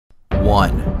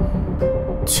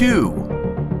1,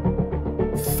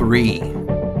 2, 3,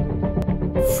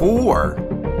 4,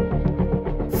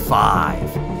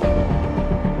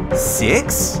 5,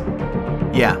 6?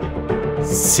 Yeah,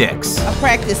 6. I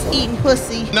practice eating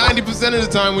pussy. 90% of the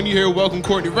time when you hear welcome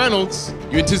Courtney Reynolds,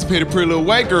 you anticipate a pretty little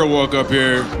white girl walk up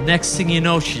here. Next thing you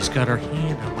know, she's got her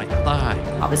hand on my thigh.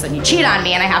 All of a sudden you cheat on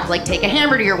me and I have to take a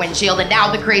hammer to your windshield and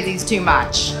now the crazy's too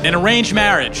much. An arranged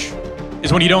marriage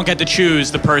is when you don't get to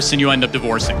choose the person you end up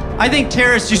divorcing. I think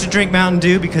terrorists used to drink Mountain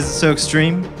Dew because it's so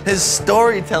extreme. His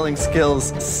storytelling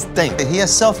skills stink. He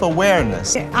has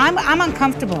self-awareness. I'm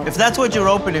uncomfortable. If that's what you're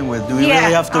opening with, do we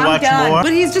really have to watch more?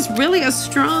 But he's just really a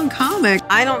strong comic.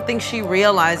 I don't think she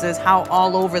realizes how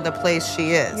all over the place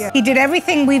she is. Yeah. He did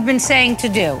everything we've been saying to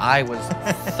do. I was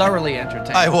thoroughly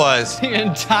entertained. I was. The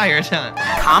entire time.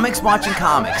 Comics Watching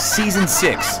Comics, Season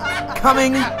 6.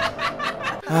 Coming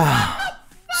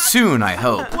soon, I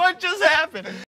hope. What just happened?